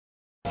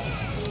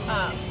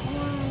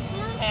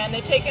And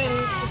they take in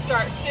to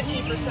start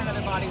 50% of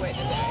their body weight a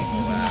day.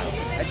 Wow.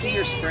 I see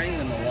you're spraying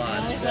them a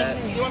lot. Is that...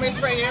 You want me to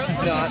spray you? No.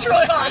 It's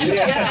really hot.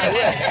 Yeah,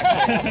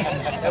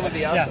 that would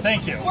be awesome. Yeah,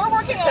 thank you. We're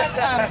working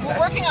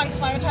on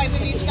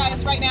climatizing these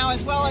guys right now,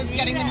 as well as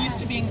getting them used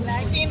to being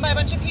seen by a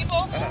bunch of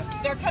people.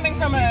 They're coming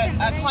from a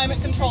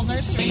climate-controlled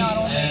nursery, not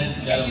only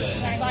to get used to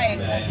the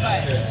science,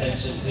 but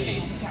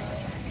taste and temperature.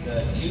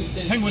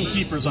 Penguin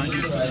keepers aren't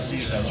used to this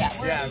either. Yeah,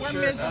 we're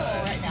miserable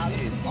right now.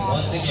 This is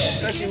awful.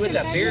 Especially with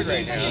that beard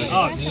right now.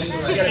 Oh,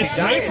 it's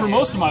great for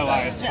most of my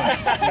life.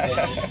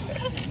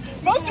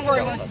 Most of where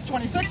it was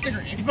 26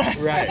 degrees. But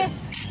Right.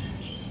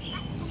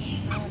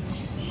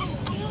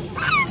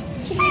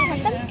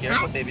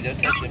 Careful, baby,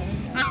 don't touch it.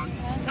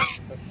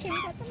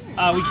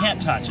 We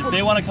can't touch. If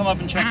they want to come up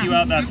and check you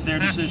out, that's their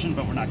decision,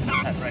 but we're not going to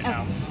pet right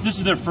now. This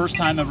is their first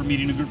time ever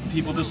meeting a group of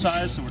people this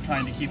size, so we're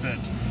trying to keep it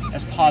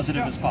as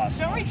positive as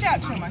possible. don't reach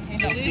out to him, okay?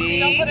 See,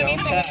 Don't put don't anything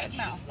in touch. his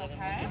mouth,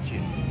 okay?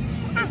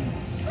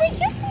 Thank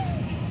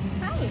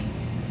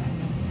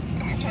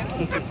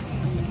you.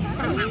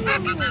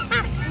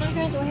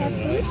 Do I have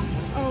food?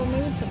 Oh,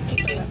 maybe some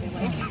paper that they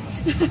like.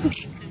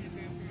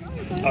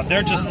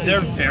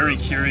 They're very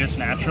curious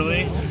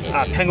naturally.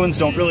 Penguins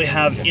don't really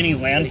have any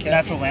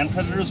natural land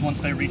predators once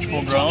they reach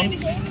full grown.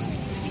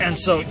 And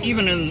so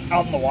even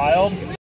out in the wild,